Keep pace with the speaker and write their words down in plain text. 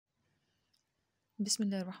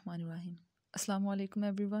Bismillahirrahmanirrahim. Assalamu alaikum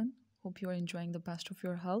everyone. Hope you are enjoying the best of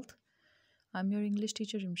your health. I'm your English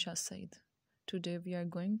teacher Rimshad Said. Today we are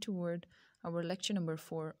going toward our lecture number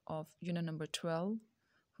 4 of unit number 12,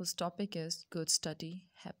 whose topic is good study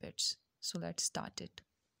habits. So let's start it.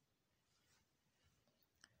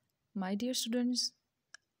 My dear students,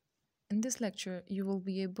 in this lecture you will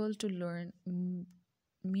be able to learn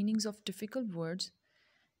meanings of difficult words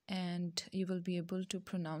and you will be able to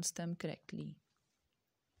pronounce them correctly.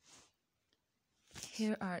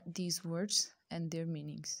 Here are these words and their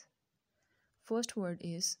meanings. First word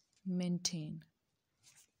is maintain.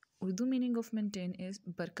 Urdu meaning of maintain is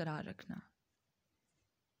barqarar rakhna.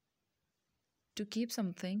 To keep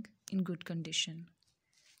something in good condition.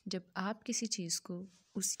 जब आप किसी चीज़ को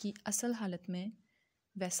उसकी असल हालत में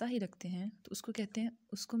वैसा ही रखते हैं तो उसको कहते हैं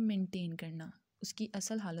उसको मेंटेन करना, उसकी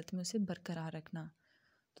असल हालत में उसे बरकरार रखना.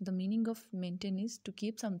 तो the meaning of maintain is to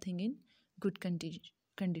keep something in good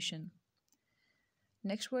condition.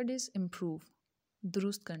 Next word is improve.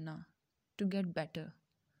 दुरुस्त करना, टू गेट बेटर.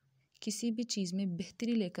 किसी भी चीज़ में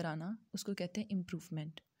बेहतरी लेकर आना उसको कहते हैं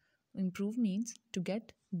improvement. Improve means to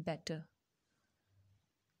get better.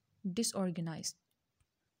 Disorganised.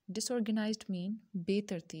 Disorganised mean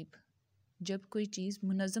बेतरतीब, जब कोई चीज़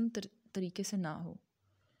मुनज़्ज़म तरीके से ना हो,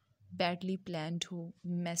 बैडली प्लान्ड हो,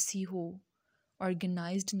 मैसी हो,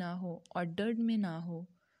 ऑर्गेनाइज्ड ना हो, ऑर्डर्ड में ना हो,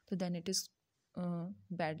 तो then it is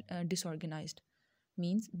disorganised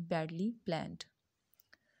means badly planned.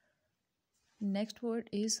 Next word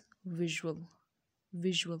is visual.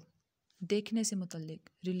 Visual देखने से मुतल्लिक,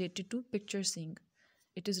 related to picture seeing.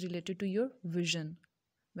 It is related to your vision.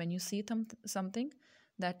 When you see something,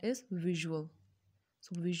 that is visual.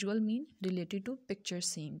 So visual mean related to picture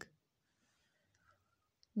seeing.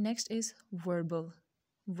 Next is verbal.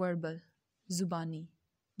 Verbal ज़ुबानी.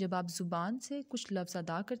 जब आप ज़ुबान से कुछ लफ्ज़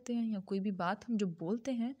अदा करते हैं या कोई भी बात हम जो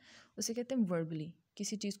बोलते हैं उसे कहते हैं verbally.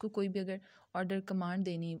 किसी चीज़ को कोई भी अगर ऑर्डर कमांड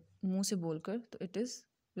देनी मुंह से बोलकर तो it is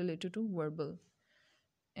related to verbal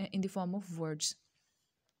in the form of words.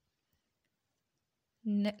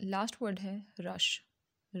 Last word है rush.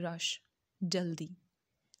 रश जल्दी,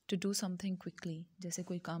 टू डू समथिंग क्विकली. जैसे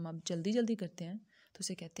कोई काम आप जल्दी जल्दी करते हैं तो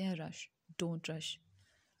उसे कहते हैं रश. डोंट रश,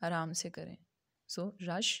 आराम से करें. सो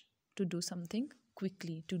rush to do something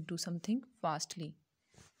quickly, to do something fastly.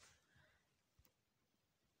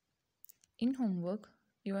 In homework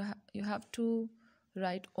you have to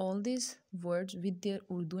write all these words with their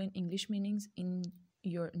Urdu and English meanings in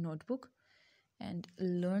your notebook and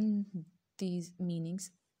learn these meanings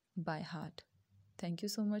by heart. Thank you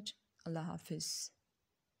so much. Allah Hafiz.